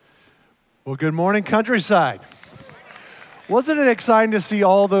Well, good morning, Countryside. Wasn't it exciting to see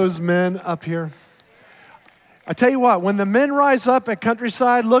all those men up here? I tell you what, when the men rise up at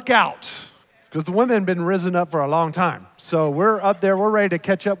Countryside, look out, because the women have been risen up for a long time. So we're up there, we're ready to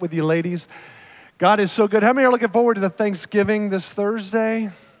catch up with you ladies. God is so good. How many are looking forward to the Thanksgiving this Thursday?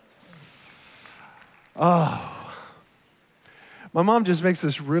 Oh, my mom just makes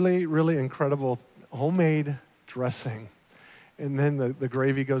this really, really incredible homemade dressing. And then the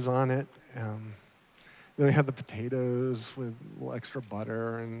gravy goes on it. Then we have the potatoes with a little extra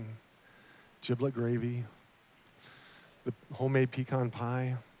butter and giblet gravy, the homemade pecan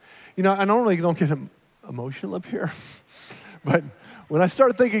pie. You know, I normally don't get emotional up here, but when I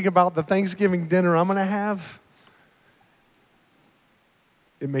start thinking about the Thanksgiving dinner I'm gonna have,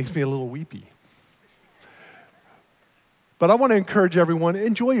 it makes me a little weepy. But I wanna encourage everyone,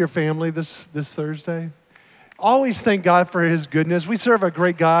 enjoy your family this Thursday. Always thank God for his goodness. We serve a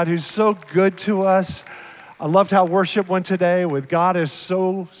great God who's so good to us. I loved how worship went today with God is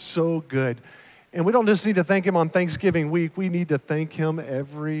so, so good. And we don't just need to thank him on Thanksgiving week, we need to thank him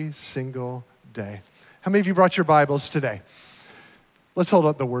every single day. How many of you brought your Bibles today? Let's hold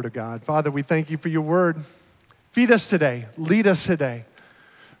up the word of God. Father, we thank you for your word. Feed us today, lead us today,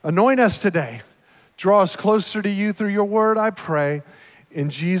 anoint us today. Draw us closer to you through your word, I pray. In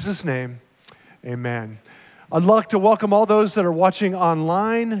Jesus' name, amen. I'd like to welcome all those that are watching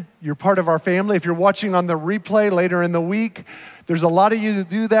online. You're part of our family. If you're watching on the replay later in the week, there's a lot of you that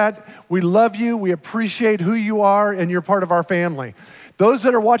do that. We love you. We appreciate who you are, and you're part of our family. Those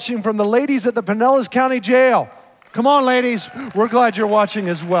that are watching from the ladies at the Pinellas County Jail, come on, ladies. We're glad you're watching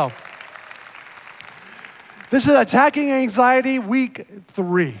as well. This is Attacking Anxiety Week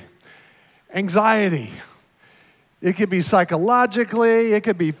 3. Anxiety. It could be psychologically, it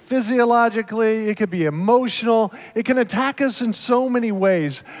could be physiologically, it could be emotional. It can attack us in so many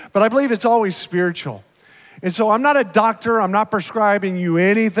ways, but I believe it's always spiritual. And so I'm not a doctor, I'm not prescribing you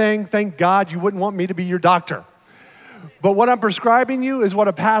anything. Thank God you wouldn't want me to be your doctor. But what I'm prescribing you is what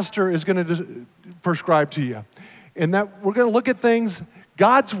a pastor is gonna prescribe to you. And that we're gonna look at things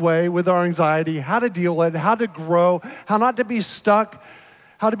God's way with our anxiety, how to deal with it, how to grow, how not to be stuck,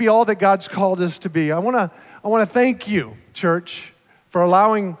 how to be all that God's called us to be. I wanna thank you, church, for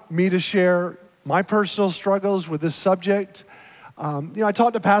allowing me to share my personal struggles with this subject. I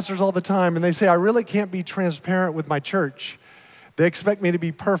talk to pastors all the time, and they say, I really can't be transparent with my church. They expect me to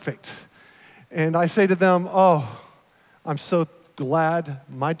be perfect. And I say to them, I'm so glad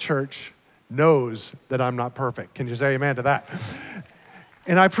my church knows that I'm not perfect. Can you say amen to that?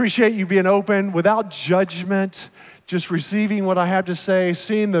 And I appreciate you being open without judgment, just receiving what I have to say,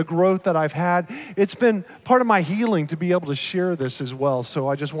 seeing the growth that I've had. It's been part of my healing to be able to share this as well. So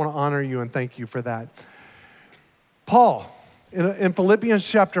I just want to honor you and thank you for that. Paul, in Philippians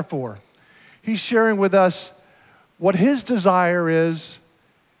chapter 4, he's sharing with us what his desire is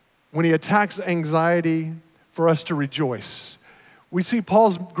when he attacks anxiety for us to rejoice. We see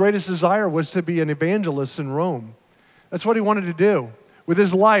Paul's greatest desire was to be an evangelist in Rome. That's what he wanted to do. With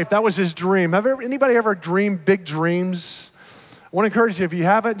his life, that was his dream. Anybody ever dreamed big dreams? I want to encourage you, if you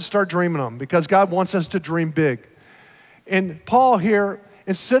haven't, start dreaming them because God wants us to dream big. And Paul here,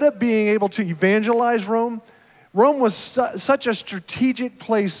 instead of being able to evangelize Rome was such a strategic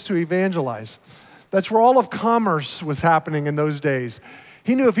place to evangelize. That's where all of commerce was happening in those days.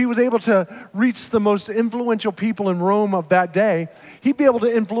 He knew if he was able to reach the most influential people in Rome of that day, he'd be able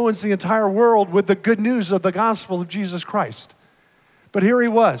to influence the entire world with the good news of the gospel of Jesus Christ. But here he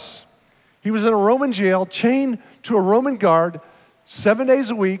was. He was in a Roman jail, chained to a Roman guard, 7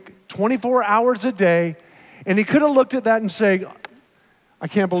 days a week, 24 hours a day. And he could have looked at that and said, I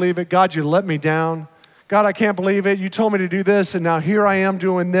can't believe it. God, you let me down. God, I can't believe it. You told me to do this, and now here I am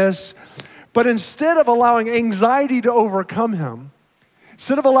doing this. But instead of allowing anxiety to overcome him,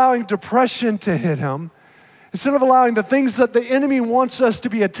 instead of allowing depression to hit him, instead of allowing the things that the enemy wants us to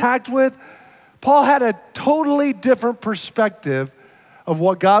be attacked with, Paul had a totally different perspective of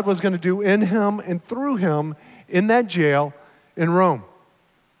what God was going to do in him and through him in that jail in Rome.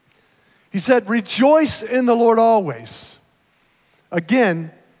 He said, rejoice in the Lord always.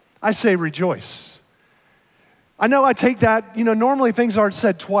 Again, I say rejoice. I know I take that, normally things aren't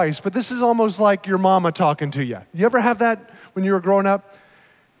said twice, but this is almost like your mama talking to you. You ever have that when you were growing up?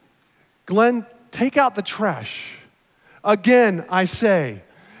 Glenn, take out the trash. Again, I say,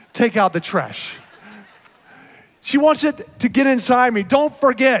 take out the trash. She wants it to get inside me. Don't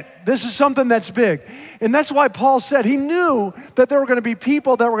forget, this is something that's big. And that's why Paul said he knew that there were going to be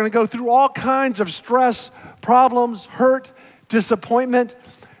people that were going to go through all kinds of stress, problems, hurt, disappointment.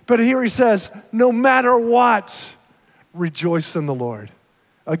 But here he says, no matter what, rejoice in the Lord.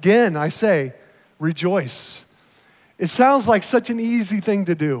 Again, I say, rejoice. It sounds like such an easy thing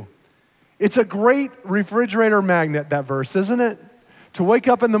to do. It's a great refrigerator magnet, that verse, isn't it? To wake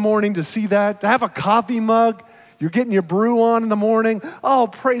up in the morning to see that, to have a coffee mug, you're getting your brew on in the morning. Oh,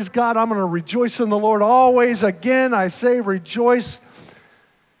 praise God, I'm gonna rejoice in the Lord always. Again, I say rejoice.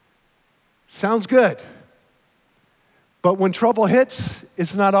 Sounds good. But when trouble hits,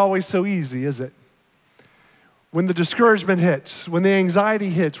 it's not always so easy, is it? When the discouragement hits, when the anxiety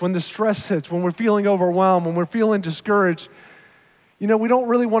hits, when the stress hits, when we're feeling overwhelmed, when we're feeling discouraged, we don't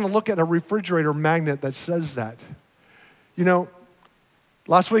really want to look at a refrigerator magnet that says that.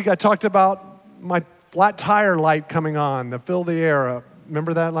 Last week I talked about my flat tire light coming on to fill the air.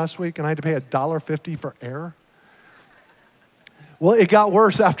 Remember that last week? And I had to pay $1.50 for air. Well, it got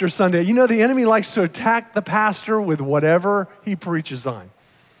worse after Sunday. The enemy likes to attack the pastor with whatever he preaches on.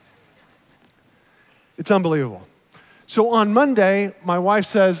 It's unbelievable. So on Monday, my wife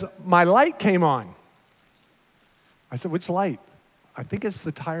says, my light came on. I said, which light? I think it's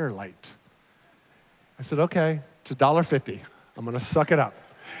the tire light. I said, okay, it's $1.50. I'm gonna suck it up.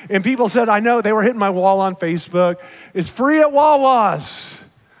 And people said, I know, they were hitting my wall on Facebook. It's free at Wawa's.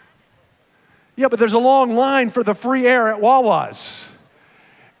 Yeah, but there's a long line for the free air at Wawa's.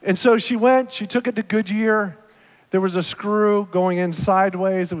 And so she took it to Goodyear. There was a screw going in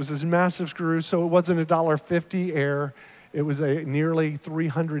sideways. It was this massive screw, so it wasn't $1.50 air. It was a nearly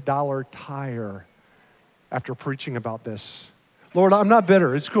 $300 tire after preaching about this. Lord, I'm not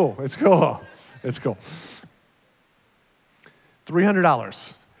bitter. It's cool. It's cool. It's cool.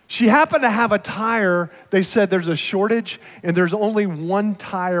 $300. She happened to have a tire. They said there's a shortage, and there's only one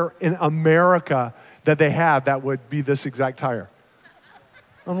tire in America that they have that would be this exact tire.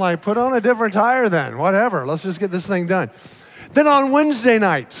 I'm like, put on a different tire then, whatever. Let's just get this thing done. Then on Wednesday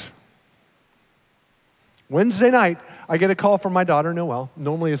night, I get a call from my daughter, Noelle.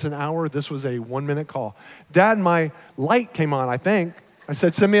 Normally it's an hour. This was a 1-minute call. Dad, my light came on, I think. I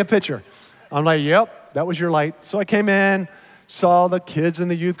said, send me a picture. I'm like, yep, that was your light. So I came in, saw the kids in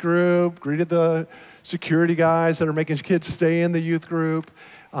the youth group, greeted the security guys that are making kids stay in the youth group.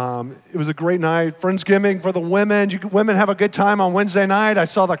 It was a great night. Friendsgiving for the women. Women have a good time on Wednesday night. I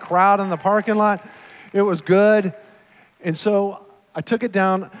saw the crowd in the parking lot. It was good. And so I took it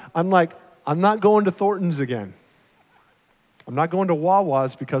down. I'm like, I'm not going to Thornton's again. I'm not going to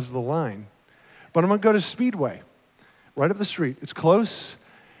Wawa's because of the line. But I'm going to go to Speedway, right up the street. It's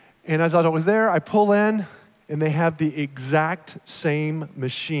close. And as I was there, I pull in, and they have the exact same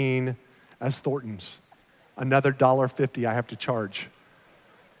machine as Thornton's. Another $1.50 I have to charge.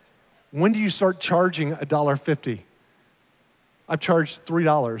 When do you start charging $1.50? I've charged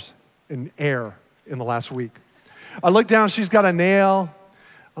 $3 in air in the last week. I look down, she's got a nail.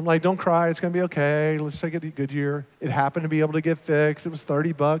 I'm like, don't cry, it's gonna be okay. Let's take it to Goodyear. It happened to be able to get fixed. It was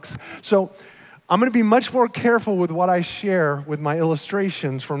 $30. So I'm gonna be much more careful with what I share with my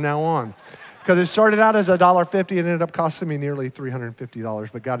illustrations from now on. Because it started out as $1.50 and ended up costing me nearly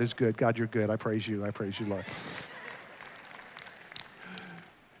 $350. But God is good. God, you're good. I praise you. I praise you, Lord.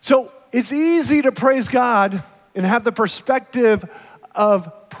 So it's easy to praise God and have the perspective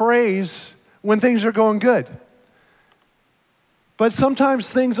of praise when things are going good. But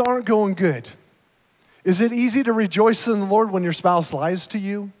sometimes things aren't going good. Is it easy to rejoice in the Lord when your spouse lies to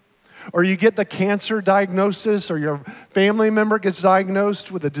you? Or you get the cancer diagnosis, or your family member gets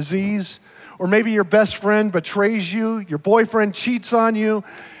diagnosed with a disease? Or maybe your best friend betrays you, your boyfriend cheats on you.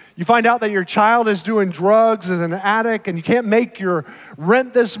 You find out that your child is doing drugs, is an addict, and you can't make your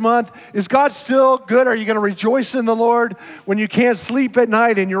rent this month. Is God still good? Are you going to rejoice in the Lord when you can't sleep at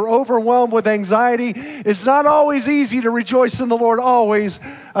night and you're overwhelmed with anxiety? It's not always easy to rejoice in the Lord always.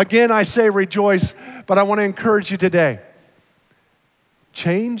 Again, I say rejoice, but I want to encourage you today.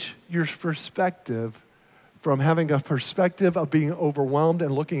 Change your perspective from having a perspective of being overwhelmed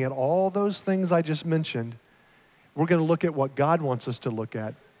and looking at all those things I just mentioned. We're going to look at what God wants us to look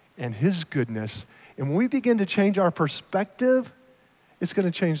at and His goodness. And when we begin to change our perspective, it's going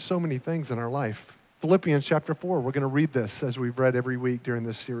to change so many things in our life. Philippians chapter 4, we're going to read this as we've read every week during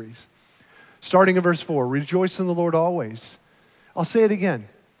this series. Starting in verse 4, rejoice in the Lord always. I'll say it again,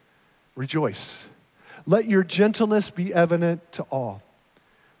 rejoice. Let your gentleness be evident to all.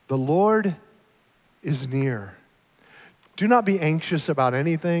 The Lord is near. Do not be anxious about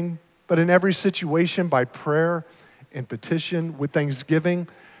anything, but in every situation by prayer and petition with thanksgiving,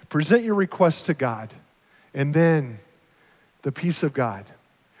 present your requests to God. And then the peace of God,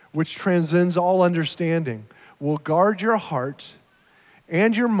 which transcends all understanding, will guard your hearts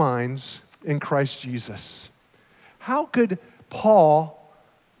and your minds in Christ Jesus. How could Paul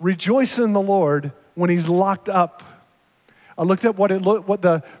rejoice in the Lord when he's locked up? I looked at what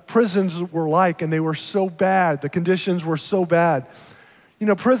the prisons were like, and they were so bad. The conditions were so bad. You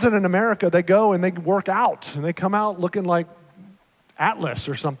know, prison in America, they go and they work out, and they come out looking like Atlas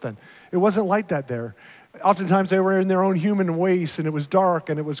or something. It wasn't like that there. Oftentimes they were in their own human waste, and it was dark,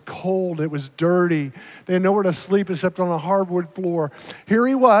 and it was cold, it was dirty. They had nowhere to sleep except on a hardwood floor. Here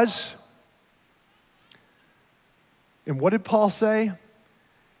he was. And what did Paul say?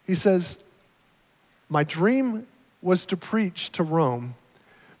 He says, my dream was to preach to Rome,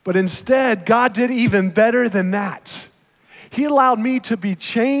 but instead God did even better than that. He allowed me to be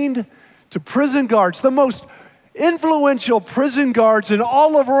chained to prison guards, the most influential prison guards in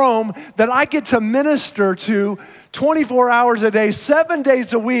all of Rome that I get to minister to 24 hours a day, 7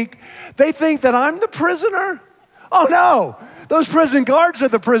 days a week. They think that I'm the prisoner? Oh no, those prison guards are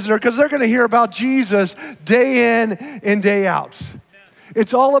the prisoner because they're going to hear about Jesus day in and day out.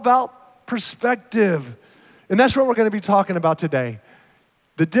 It's all about perspective. And that's what we're going to be talking about today.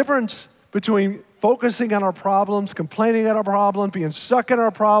 The difference between focusing on our problems, complaining on our problems, being stuck in our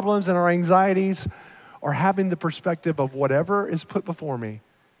problems and our anxieties, or having the perspective of whatever is put before me,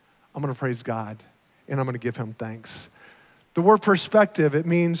 I'm going to praise God and I'm going to give him thanks. The word perspective, it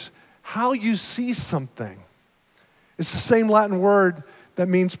means how you see something. It's the same Latin word that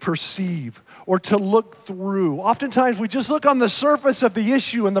means perceive or to look through. Oftentimes we just look on the surface of the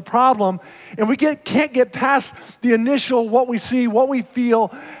issue and the problem, and we can't get past the initial what we see, what we feel,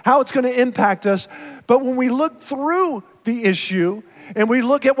 how it's going to impact us. But when we look through the issue and we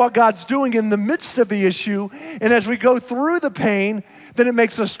look at what God's doing in the midst of the issue, and as we go through the pain, then it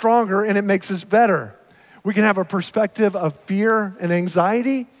makes us stronger and it makes us better. We can have a perspective of fear and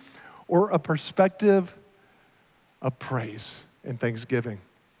anxiety or a perspective of praise and thanksgiving.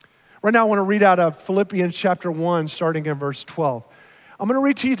 Right now, I want to read out of Philippians chapter 1, starting in verse 12. I'm going to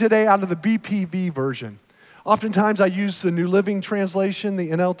read to you today out of the BPV version. Oftentimes, I use the New Living Translation, the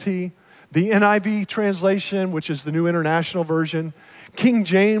NLT, the NIV translation, which is the New International Version, King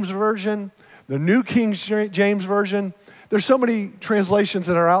James Version, the New King James Version. There's so many translations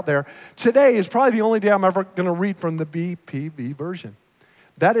that are out there. Today is probably the only day I'm ever going to read from the BPV version.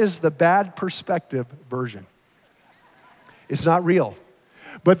 That is the bad perspective version. It's not real.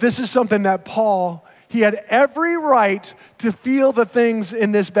 But this is something that Paul, he had every right to feel the things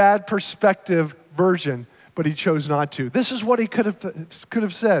in this bad perspective version, but he chose not to. This is what he could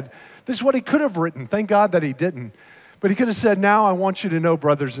have said. This is what he could have written. Thank God that he didn't. But he could have said, now I want you to know,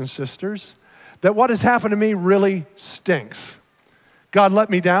 brothers and sisters, that what has happened to me really stinks. God let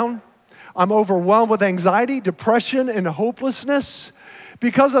me down. I'm overwhelmed with anxiety, depression, and hopelessness.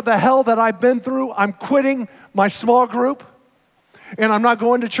 Because of the hell that I've been through, I'm quitting my small group. And I'm not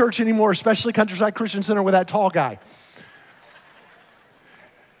going to church anymore, especially Countryside Christian Center with that tall guy.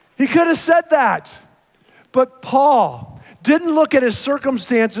 He could have said that. But Paul didn't look at his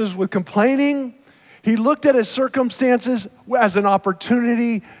circumstances with complaining. He looked at his circumstances as an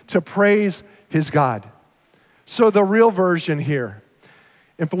opportunity to praise his God. So the real version here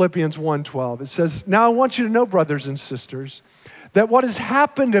in Philippians 1:12, it says, now I want you to know, brothers and sisters, that what has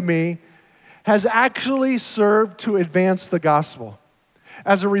happened to me has actually served to advance the gospel.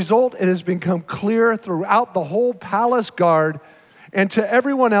 As a result, it has become clear throughout the whole palace guard and to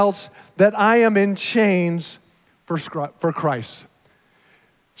everyone else that I am in chains for Christ.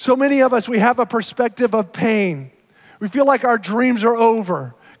 So many of us, we have a perspective of pain. We feel like our dreams are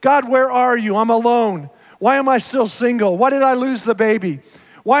over. God, where are you? I'm alone. Why am I still single? Why did I lose the baby?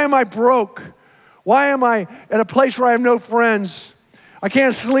 Why am I broke? Why am I at a place where I have no friends? I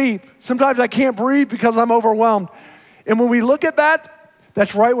can't sleep. Sometimes I can't breathe because I'm overwhelmed. And when we look at that,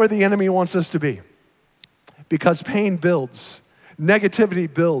 that's right where the enemy wants us to be. Because pain builds,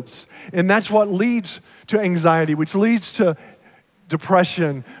 negativity builds, and that's what leads to anxiety, which leads to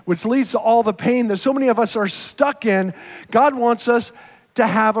depression, which leads to all the pain that so many of us are stuck in. God wants us to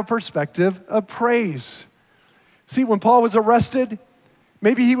have a perspective of praise. See, when Paul was arrested,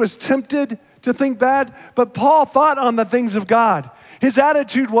 maybe he was tempted to think bad, but Paul thought on the things of God. His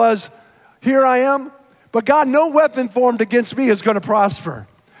attitude was, here I am, but God, no weapon formed against me is going to prosper.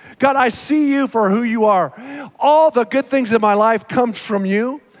 God, I see you for who you are. All the good things in my life comes from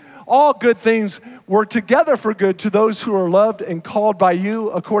you. All good things work together for good to those who are loved and called by you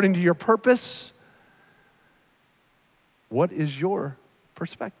according to your purpose. What is your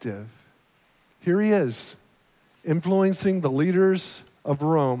perspective? Here he is, influencing the leaders of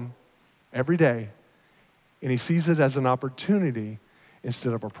Rome every day, and he sees it as an opportunity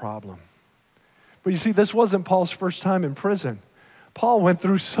instead of a problem. But you see, this wasn't Paul's first time in prison. Paul went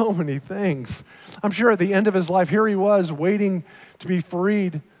through so many things. I'm sure at the end of his life, here he was waiting to be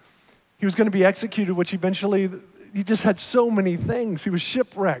freed. He was going to be executed, which eventually he just had so many things. He was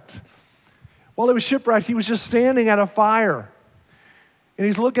shipwrecked. While he was shipwrecked, he was just standing at a fire. And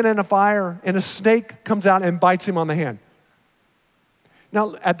he's looking at a fire, and a snake comes out and bites him on the hand.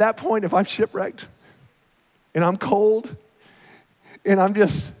 Now, at that point, if I'm shipwrecked, and I'm cold, and I'm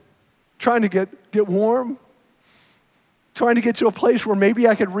just trying to get warm, trying to get to a place where maybe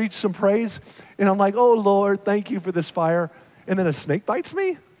I could reach some praise, and I'm like, oh, Lord, thank you for this fire, and then a snake bites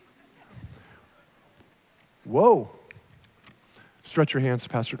me? Whoa. Stretch your hands to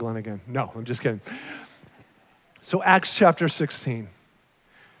Pastor Glenn again. No, I'm just kidding. So Acts chapter 16.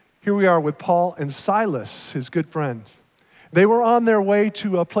 Here we are with Paul and Silas, his good friends. They were on their way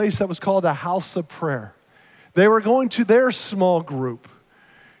to a place that was called a house of prayer. They were going to their small group.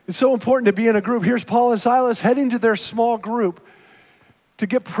 It's so important to be in a group. Here's Paul and Silas heading to their small group to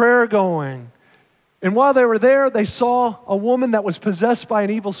get prayer going. And while they were there, they saw a woman that was possessed by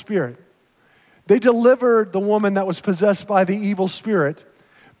an evil spirit. They delivered the woman that was possessed by the evil spirit.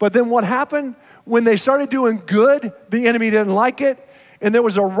 But then what happened? When they started doing good, the enemy didn't like it. And there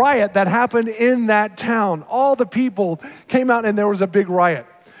was a riot that happened in that town. All the people came out and there was a big riot.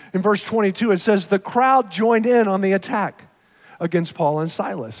 In verse 22, it says, the crowd joined in on the attack against Paul and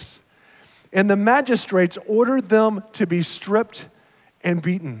Silas. And the magistrates ordered them to be stripped and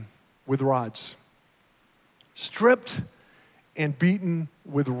beaten with rods. Stripped and beaten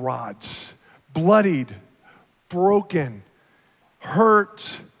with rods. Bloodied, broken,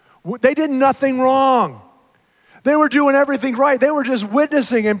 hurt. They did nothing wrong. They were doing everything right. They were just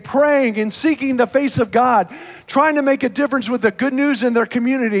witnessing and praying and seeking the face of God, trying to make a difference with the good news in their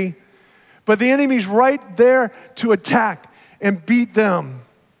community. But the enemy's right there to attack and beat them.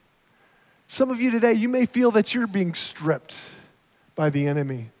 Some of you today, you may feel that you're being stripped by the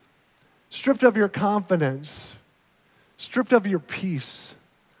enemy, stripped of your confidence, stripped of your peace.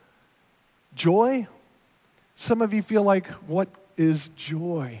 Joy? Some of you feel like, what is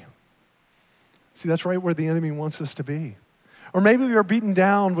joy? See, that's right where the enemy wants us to be. Or maybe we are beaten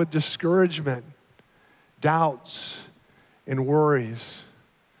down with discouragement, doubts, and worries.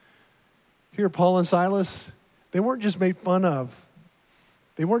 Here, Paul and Silas, they weren't just made fun of.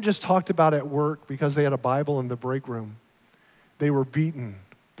 They weren't just talked about at work because they had a Bible in the break room. They were beaten,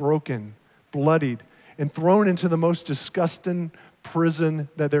 broken, bloodied, and thrown into the most disgusting prison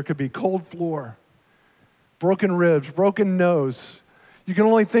that there could be. Cold floor, broken ribs, broken nose. You can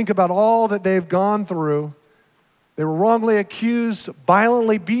only think about all that they've gone through. They were wrongly accused,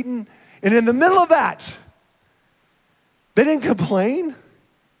 violently beaten, and in the middle of that, they didn't complain.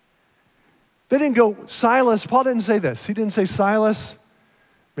 They didn't go, Silas, Paul didn't say this. He didn't say, Silas,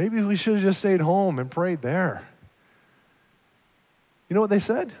 maybe we should have just stayed home and prayed there. You know what they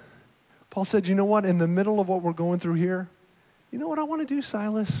said? Paul said, you know what, in the middle of what we're going through here, you know what I want to do,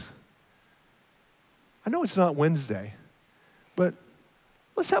 Silas? I know it's not Wednesday, but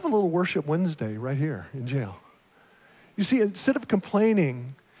let's have a little worship Wednesday right here in jail. You see, instead of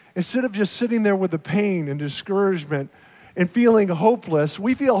complaining, instead of just sitting there with the pain and discouragement and feeling hopeless,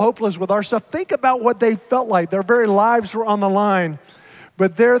 we feel hopeless with our stuff. Think about what they felt like. Their very lives were on the line.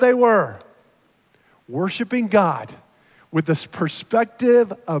 But there they were, worshiping God with this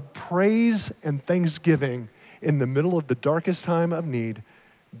perspective of praise and thanksgiving in the middle of the darkest time of need.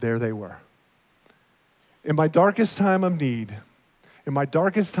 There they were. In my darkest time of need, in my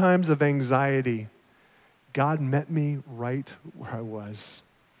darkest times of anxiety, God met me right where I was.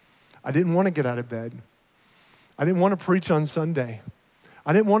 I didn't want to get out of bed. I didn't want to preach on Sunday.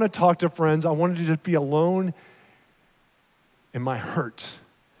 I didn't want to talk to friends. I wanted to just be alone in my hurt.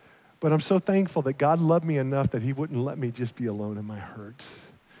 But I'm so thankful that God loved me enough that he wouldn't let me just be alone in my hurt.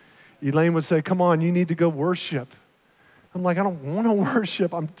 Elaine would say, come on, you need to go worship. I'm like, I don't want to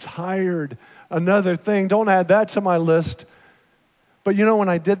worship. I'm tired. Another thing, don't add that to my list. But you know, when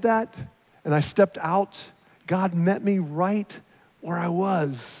I did that and I stepped out, God met me right where I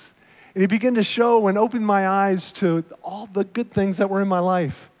was. And he began to show and open my eyes to all the good things that were in my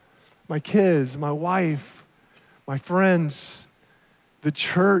life. My kids, my wife, my friends, the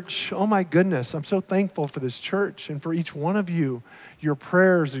church. Oh my goodness, I'm so thankful for this church and for each one of you, your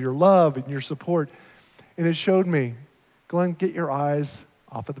prayers, your love, and your support. And it showed me, Glenn, get your eyes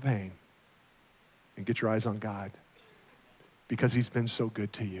off of the pain and get your eyes on God because he's been so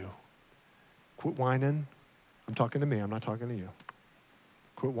good to you. Quit whining. I'm talking to me, I'm not talking to you.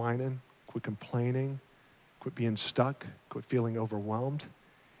 Quit whining, quit complaining, quit being stuck, quit feeling overwhelmed,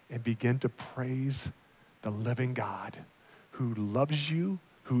 and begin to praise the living God who loves you,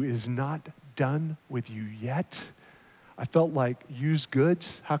 who is not done with you yet. I felt like used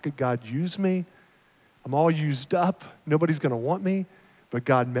goods. How could God use me? I'm all used up. Nobody's going to want me. But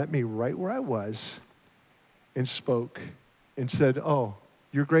God met me right where I was. and spoke and said, oh,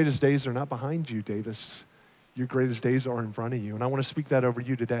 your greatest days are not behind you, Davis. Your greatest days are in front of you. And I want to speak that over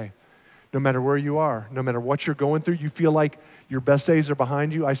you today. No matter where you are, no matter what you're going through, you feel like your best days are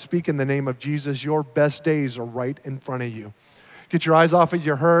behind you. I speak in the name of Jesus. Your best days are right in front of you. Get your eyes off of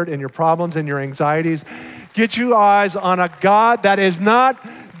your hurt and your problems and your anxieties. Get your eyes on a God that is not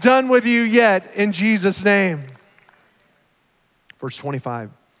done with you yet, in Jesus' name. Verse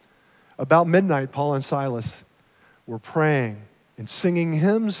 25. About midnight, Paul and Silas were praying and singing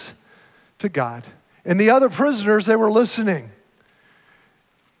hymns to God. And the other prisoners, they were listening.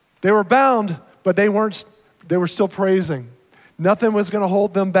 They were bound, but they were still praising. Nothing was going to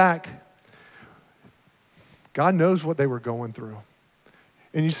hold them back. God knows what they were going through.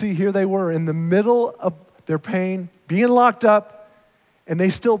 And you see, here they were in the middle of their pain, being locked up, and they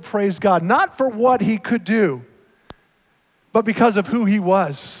still praised God, not for what he could do, but because of who he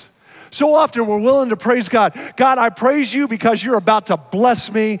was. So often we're willing to praise God. God, I praise you because you're about to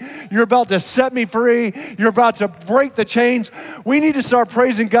bless me. You're about to set me free. You're about to break the chains. We need to start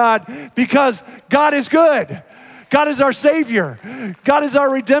praising God because God is good. God is our Savior. God is our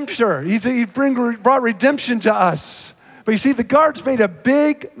Redemptor. He brought redemption to us. But you see, the guards made a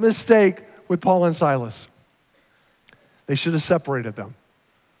big mistake with Paul and Silas. They should have separated them.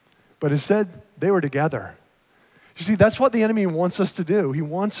 But instead, they were together. You see, that's what the enemy wants us to do. He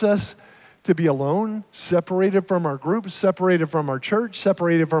wants us to be alone, separated from our group, separated from our church,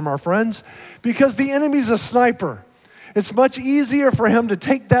 separated from our friends, because the enemy's a sniper. It's much easier for him to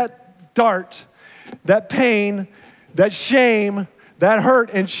take that dart, that pain, that shame, that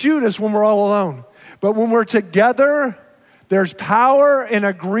hurt, and shoot us when we're all alone. But when we're together, there's power in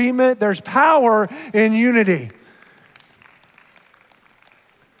agreement, there's power in unity.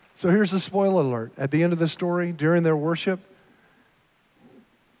 So here's the spoiler alert. At the end of the story, during their worship,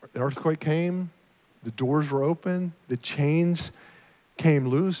 the earthquake came, the doors were open, the chains came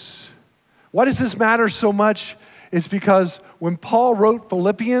loose. Why does this matter so much? It's because when Paul wrote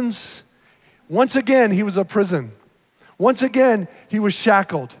Philippians, once again, he was in prison. Once again, he was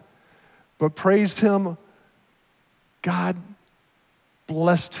shackled. But praised him, God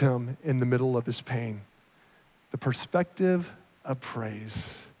blessed him in the middle of his pain. The perspective of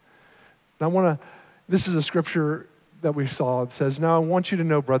praise. Now this is a scripture that we saw. It says, now I want you to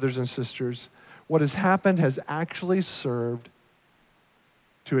know, brothers and sisters, what has happened has actually served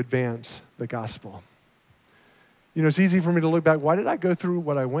to advance the gospel. You know, it's easy for me to look back. Why did I go through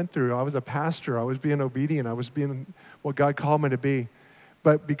what I went through? I was a pastor. I was being obedient. I was being what God called me to be.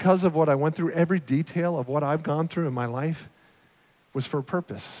 But because of what I went through, every detail of what I've gone through in my life was for a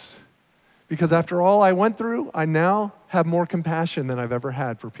purpose. Because after all I went through, I now have more compassion than I've ever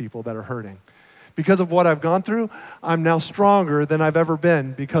had for people that are hurting. Because of what I've gone through, I'm now stronger than I've ever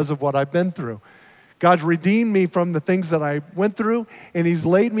been because of what I've been through. God's redeemed me from the things that I went through, and he's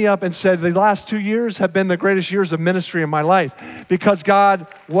laid me up and said the last 2 years have been the greatest years of ministry in my life because God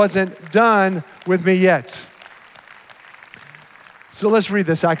wasn't done with me yet. So let's read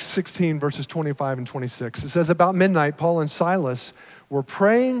this, Acts 16, verses 25 and 26. It says, about midnight, Paul and Silas were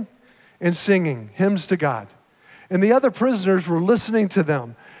praying and singing hymns to God. And the other prisoners were listening to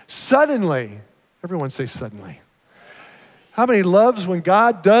them. Suddenly, everyone say suddenly. How many loves when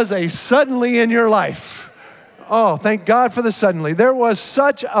God does a suddenly in your life? Oh, thank God for the suddenly. There was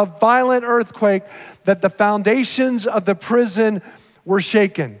such a violent earthquake that the foundations of the prison were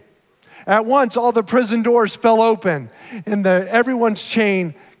shaken. At once, all the prison doors fell open and everyone's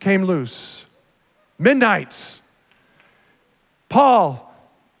chain came loose. Midnight. Paul,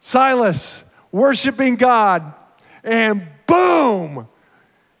 Silas, worshiping God, and boom,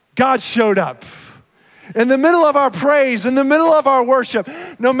 God showed up. In the middle of our praise, in the middle of our worship,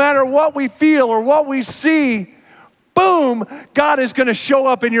 no matter what we feel or what we see, boom, God is gonna show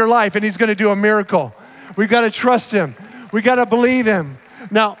up in your life and he's gonna do a miracle. We've gotta trust him. We gotta believe him.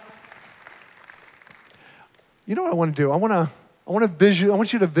 Now, you know what I wanna do? I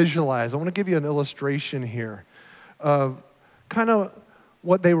want you to visualize. I wanna give you an illustration here of kind of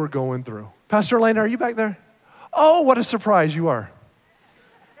what they were going through. Pastor Elena, are you back there? Oh, what a surprise you are.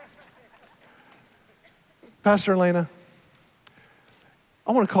 Pastor Elena,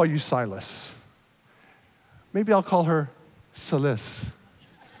 I want to call you Silas. Maybe I'll call her Silas.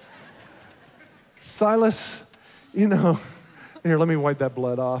 Silas, you know, here, let me wipe that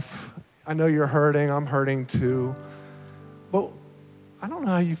blood off. I know you're hurting, I'm hurting too. But I don't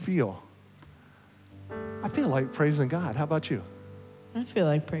know how you feel. I feel like praising God. How about you? I feel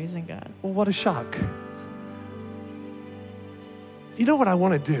like praising God. Well, what a shock. You know what I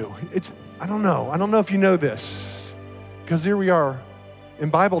want to do? I don't know if you know this, because here we are in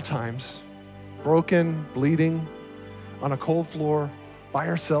Bible times. broken, bleeding, on a cold floor, by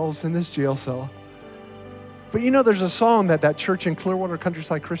ourselves in this jail cell. But you know, there's a song that church in Clearwater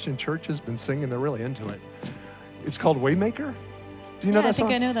Countryside Christian Church has been singing. They're really into it. It's called Waymaker. Do you know that song?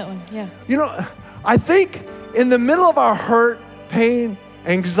 I think I know that one, yeah. You know, I think in the middle of our hurt, pain,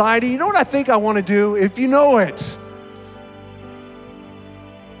 anxiety, you know what I think I want to do? If you know it,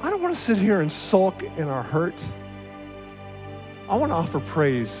 I don't want to sit here and sulk in our hurt. I want to offer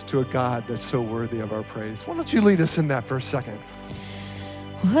praise to a God that's so worthy of our praise. Why don't you lead us in that for a second?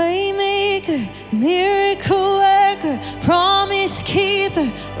 Waymaker, miracle worker, promise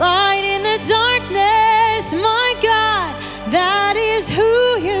keeper, light in the darkness, my God, that is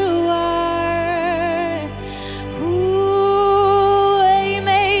who you are. Ooh,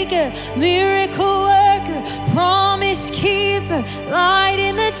 waymaker, miracle worker, promise keeper, light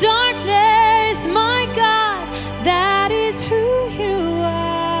in the darkness, my God, that is who you are.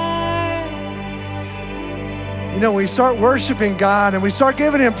 You know, when we start worshiping God and we start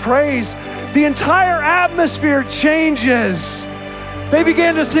giving him praise, the entire atmosphere changes. They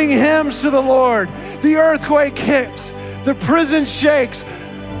began to sing hymns to the Lord. The earthquake hits, the prison shakes,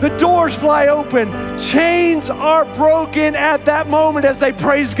 the doors fly open. Chains are broken at that moment as they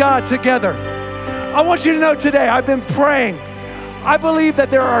praise God together. I want you to know today, I've been praying. I believe that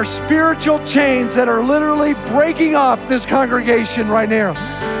there are spiritual chains that are literally breaking off this congregation right now.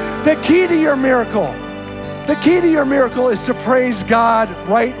 The key to your miracle is to praise God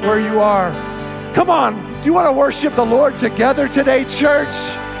right where you are. Come on, do you want to worship the Lord together today, church?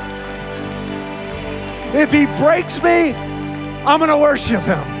 If he breaks me, I'm going to worship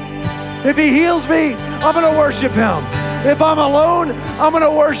him. If he heals me, I'm going to worship him. If I'm alone, I'm going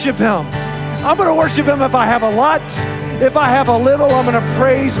to worship him. I'm going to worship him if I have a lot. If I have a little, I'm going to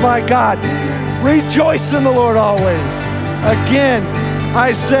praise my God. Rejoice in the Lord always. Again,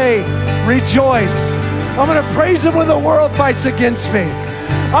 I say rejoice. I'm going to praise him when the world fights against me.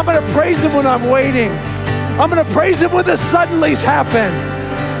 I'm going to praise him when I'm waiting. I'm going to praise him when the suddenlies happen.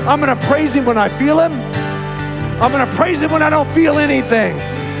 I'm going to praise him when I feel him. I'm going to praise him when I don't feel anything.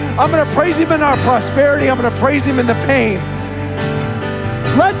 I'm going to praise him in our prosperity. I'm going to praise him in the pain.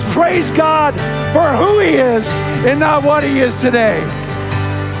 Let's praise God for who he is and not what he is today.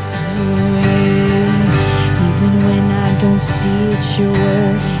 Even when I don't see it, you're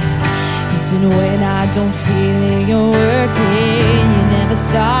working. Even when I don't feel it, you're working. You never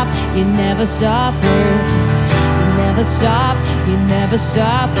stop working. You never stop working.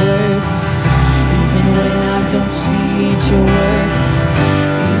 Even when I don't see it, you're working.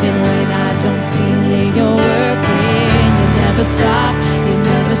 Even when I don't feel it, you're working. You never stop working. You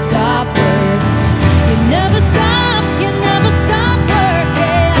never stop working.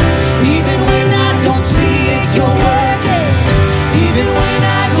 Even when I don't see it, you're working. Even when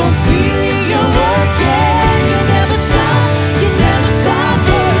I don't feel it, you're working. You never stop working.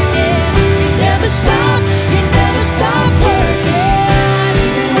 You never stop working.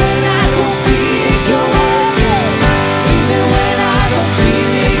 Even when I don't see it, you're working. Even when I don't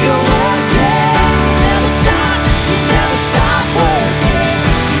feel it, you're working. You never stop working.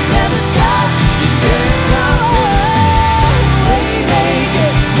 You never stop Waymaker,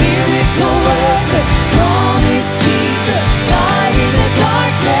 miracle worker, promise keeper, light in the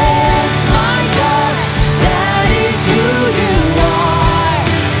darkness, my God, that is who you are.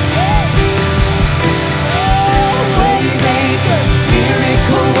 Waymaker,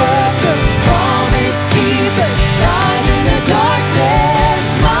 miracle worker, promise keeper, light in the darkness,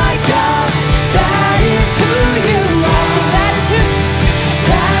 my God, that is who you are. So that is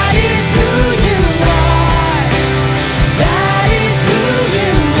who you are. That is who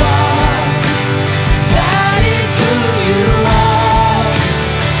you are. That is who you are.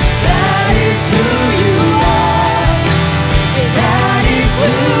 That is who you are. That is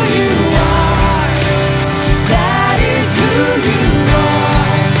who you are. That is who you are.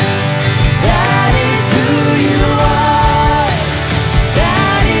 That is who you are.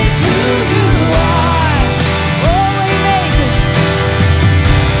 That is who you are. Oh,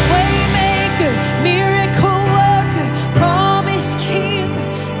 Waymaker, miracle worker, promise keeper,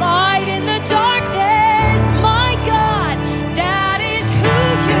 light in the darkness, my God, that is who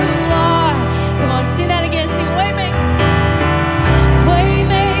you are. Come on, sing that again, sing Waymaker.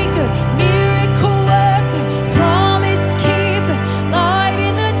 Waymaker, miracle worker, promise keeper, light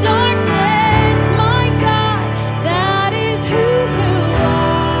in the darkness, my God, that is who you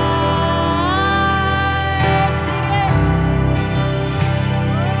are. Sing it.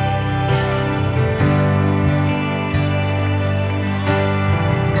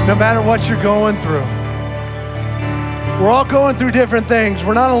 No matter what you're going through, we're all going through different things.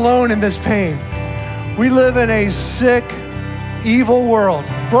 We're not alone in this pain. We live in a sick, evil world,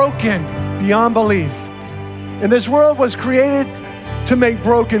 broken beyond belief. And this world was created to make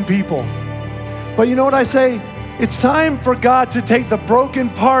broken people. But you know what I say? It's time for God to take the broken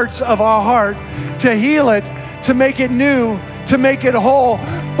parts of our heart, to heal it, to make it new, to make it whole.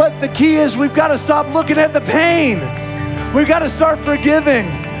 But the key is we've got to stop looking at the pain. We've got to start forgiving.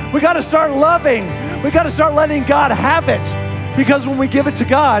 We've got to start loving. We've got to start letting God have it. Because when we give it to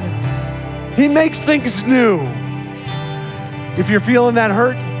God, He makes things new. If you're feeling that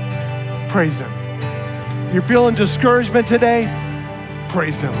hurt, praise Him. You're feeling discouragement today,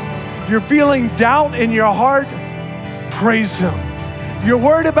 praise Him. You're feeling doubt in your heart, praise Him. You're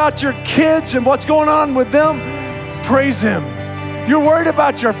worried about your kids and what's going on with them, praise Him. You're worried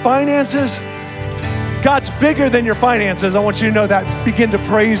about your finances, God's bigger than your finances. I want you to know that. Begin to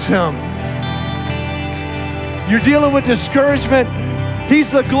praise Him. You're dealing with discouragement.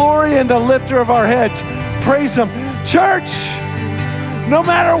 He's the glory and the lifter of our heads. Praise Him. Church, no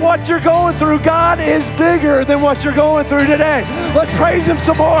matter what you're going through, God is bigger than what you're going through today. Let's praise Him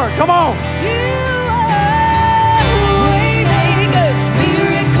some more. Come on.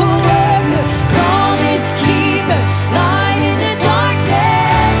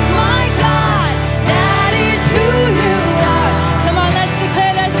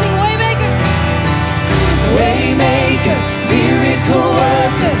 Miracle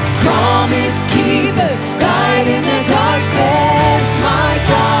worker, promise keeper, light in the darkness, my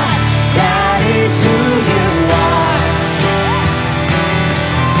God, that is who you are.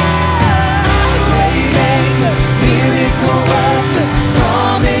 Waymaker, miracle worker,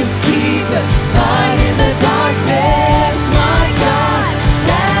 promise keeper, light in the darkness, my God,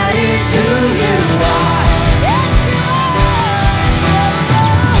 that is who you are. Yes, you are.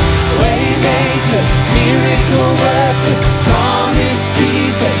 Waymaker, miracle worker, promise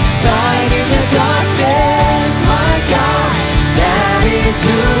keeper, light in the darkness, my God, that is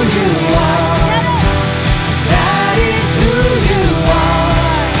who you are. That is who you are.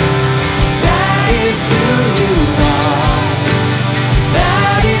 That is who you are.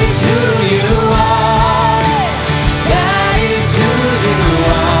 That is who you are. That is who you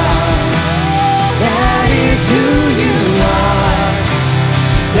are. That is who you are.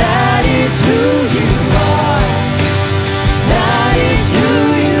 That is who you are. That is who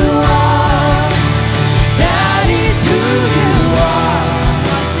you are. That is who you are.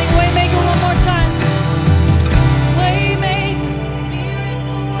 I'll sing Waymaker one more time. Waymaker,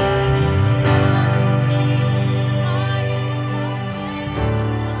 miracle worker, promise keeper, light in the darkness,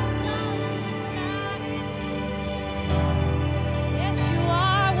 my God. That is who you are. Yes, you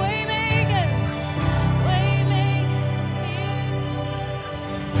are. Waymaker, waymaker, miracle worker,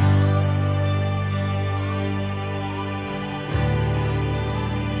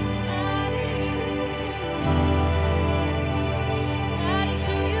 promise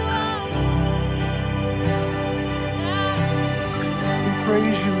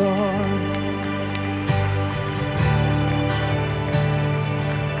Praise you, Lord.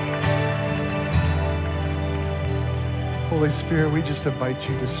 Holy Spirit, we just invite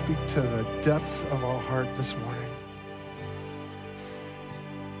you to speak to the depths of our heart this morning.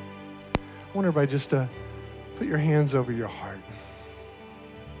 I want everybody just to put your hands over your heart.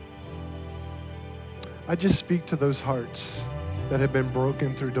 I just speak to those hearts that have been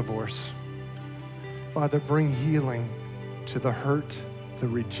broken through divorce. Father, bring healing to the hurt, the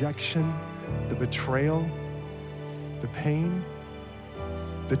rejection, the betrayal, the pain,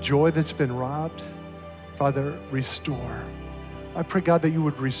 the joy that's been robbed. Father, restore. I pray, God, that you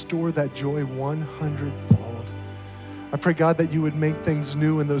would restore that joy 100-fold. I pray, God, that you would make things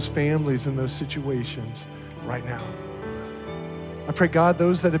new in those families, in those situations right now. I pray, God,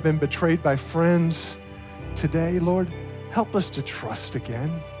 those that have been betrayed by friends today, Lord, help us to trust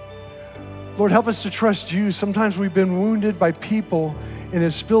again. Lord, help us to trust you. Sometimes we've been wounded by people and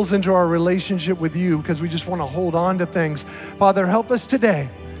it spills into our relationship with you because we just want to hold on to things. Father, help us today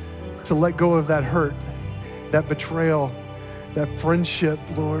to let go of that hurt, that betrayal, that friendship,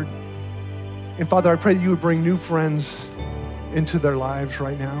 Lord. And Father, I pray that you would bring new friends into their lives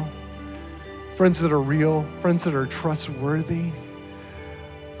right now. Friends that are real, friends that are trustworthy.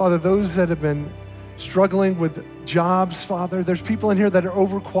 Father, those that have been struggling with jobs, Father, there's people in here that are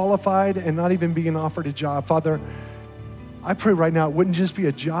overqualified and not even being offered a job. Father, I pray right now it wouldn't just be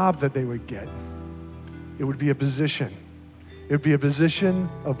a job that they would get. It would be a position. It would be a position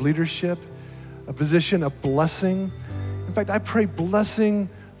of leadership, a position of blessing. In fact, I pray blessing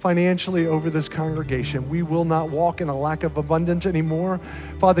financially over this congregation. We will not walk in a lack of abundance anymore.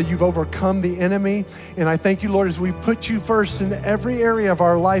 Father, you've overcome the enemy. And I thank you, Lord, as we put you first in every area of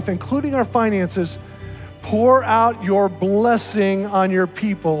our life, including our finances. Pour out your blessing on your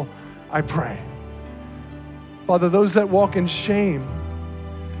people, I pray. Father, those that walk in shame,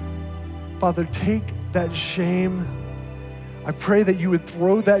 Father, take that shame. I pray that you would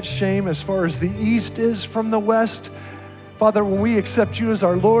throw that shame as far as the east is from the west. Father, when we accept you as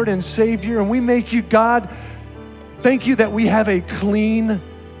our Lord and Savior and we make you God, thank you that we have a clean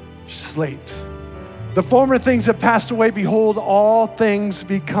slate. The former things have passed away. Behold, all things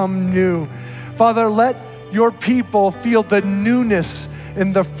become new. Father, let your people feel the newness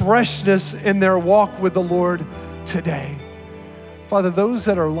and the freshness in their walk with the Lord today. Father, those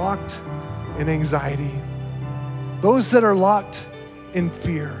that are locked in anxiety, those that are locked in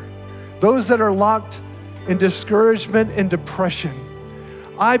fear, those that are locked in discouragement and depression,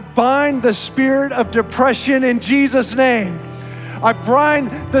 I bind the spirit of depression in Jesus' name. I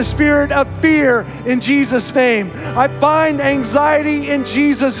bind the spirit of fear in Jesus' name. I bind anxiety in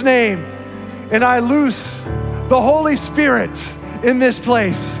Jesus' name. And I loose the Holy Spirit in this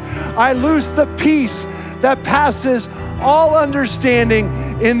place. I loose the peace that passes all understanding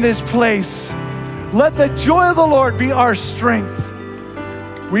in this place. Let the joy of the Lord be our strength.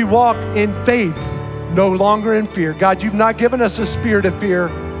 We walk in faith, no longer in fear. God, you've not given us a spirit of fear,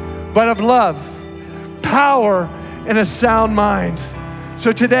 but of love, power, and a sound mind.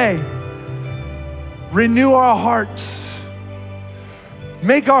 So today, renew our hearts.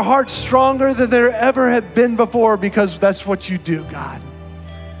 Make our hearts stronger than they ever have been before, because that's what you do, God.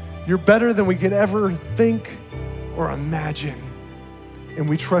 You're better than we could ever think or imagine. And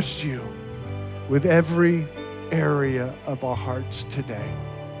we trust you with every area of our hearts today.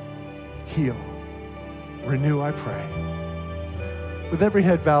 Heal, renew, I pray. With every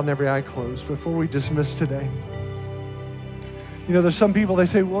head bowed and every eye closed, before we dismiss today, you know, there's some people, they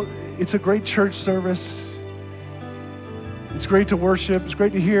say, well, it's a great church service. It's great to worship. It's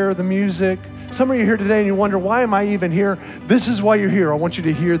great to hear the music. Some of you are here today and you wonder, why am I even here? This is why you're here. I want you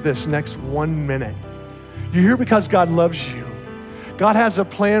to hear this next 1 minute. You're here because God loves you. God has a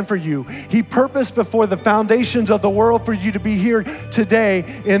plan for you. He purposed before the foundations of the world for you to be here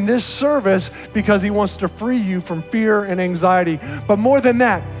today in this service because he wants to free you from fear and anxiety. But more than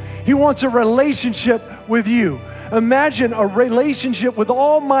that, he wants a relationship with you. Imagine a relationship with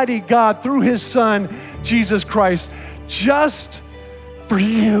Almighty God through his Son, Jesus Christ, just for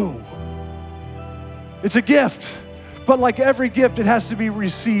you. It's a gift, but like every gift, it has to be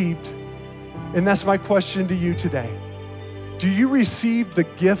received. And that's my question to you today. Do you receive the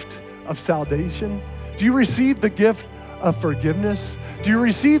gift of salvation? Do you receive the gift of forgiveness? Do you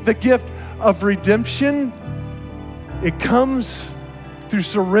receive the gift of redemption? It comes through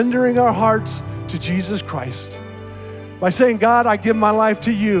surrendering our hearts to Jesus Christ. By saying, God, I give my life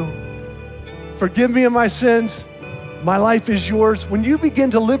to you. Forgive me of my sins. My life is yours. When you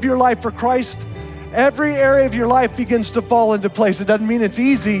begin to live your life for Christ, every area of your life begins to fall into place. It doesn't mean it's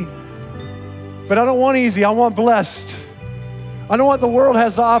easy, but I don't want easy. I want blessed. I know what the world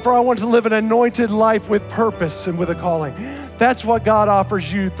has to offer. I want to live an anointed life with purpose and with a calling. That's what God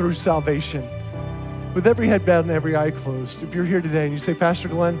offers you through salvation. With every head bowed and every eye closed, if you're here today and you say, Pastor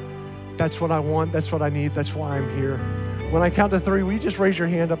Glenn, that's what I want, that's what I need, that's why I'm here. When I count to 3, will you just raise your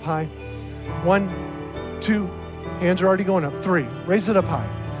hand up high? 1, 2, hands are already going up. 3, raise it up high.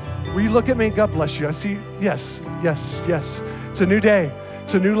 Will you look at me? God bless you. I see, yes, yes, yes. It's a new day.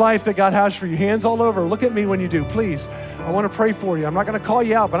 It's a new life that God has for you. Hands all over. Look at me when you do, please. I want to pray for you. I'm not going to call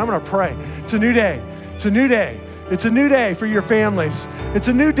you out, but I'm going to pray. It's a new day. It's a new day. It's a new day for your families. It's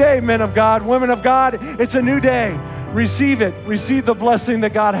a new day, men of God, women of God. It's a new day. Receive it. Receive the blessing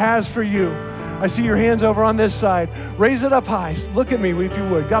that God has for you. I see your hands over on this side. Raise it up high. Look at me if you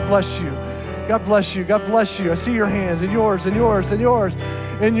would. God bless you. God bless you. God bless you. I see your hands and yours and yours and yours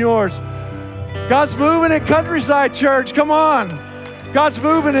and yours. God's moving at Countryside Church. Come on. God's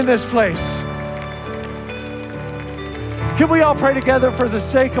moving in this place. Can we all pray together for the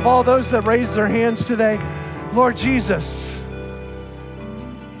sake of all those that raised their hands today? Lord Jesus,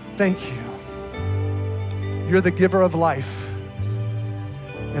 thank you. You're the giver of life,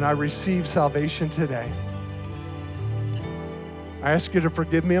 and I receive salvation today. I ask you to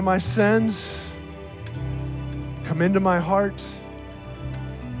forgive me of my sins. Come into my heart.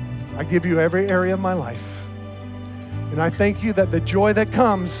 I give you every area of my life. And I thank you that the joy that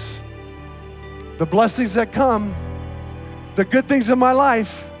comes, the blessings that come, the good things in my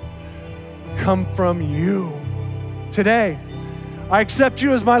life come from you. Today, I accept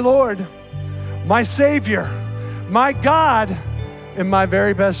you as my Lord, my Savior, my God, and my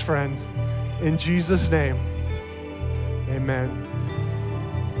very best friend. In Jesus' name, amen.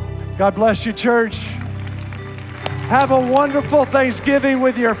 God bless you, church. Have a wonderful Thanksgiving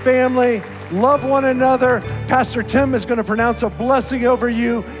with your family. Love one another. Pastor Tim is going to pronounce a blessing over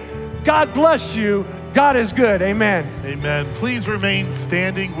you. God bless you. God is good. Amen. Amen. Please remain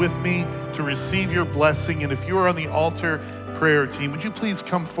standing with me to receive your blessing. And if you are on the altar prayer team, would you please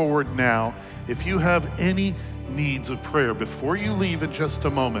come forward now? If you have any needs of prayer, before you leave in just a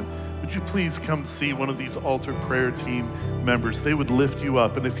moment, would you please come see one of these altar prayer team members? They would lift you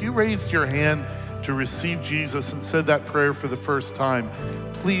up. And if you raised your hand to receive Jesus and said that prayer for the first time,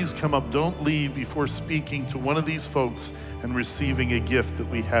 please come up. Don't leave before speaking to one of these folks and receiving a gift that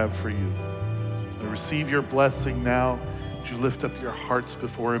we have for you. And receive your blessing now. Would you lift up your hearts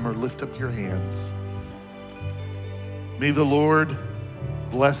before him or lift up your hands? May the Lord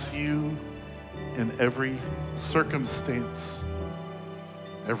bless you in every circumstance,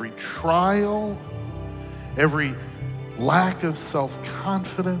 every trial, every lack of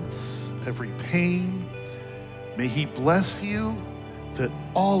self-confidence, every pain. May he bless you that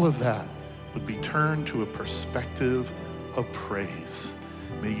all of that would be turned to a perspective of praise.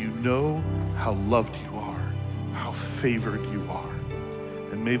 May you know how loved you are, how favored you are.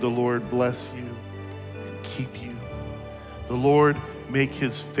 And may the Lord bless you and keep you. The Lord make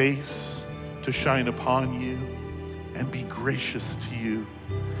his face to shine upon you and be gracious to you.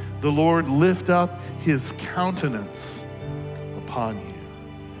 The Lord lift up his countenance upon you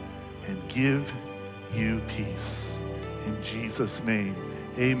and give you peace. In Jesus' name,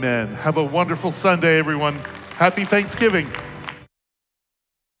 amen. Have a wonderful Sunday, everyone. Happy Thanksgiving.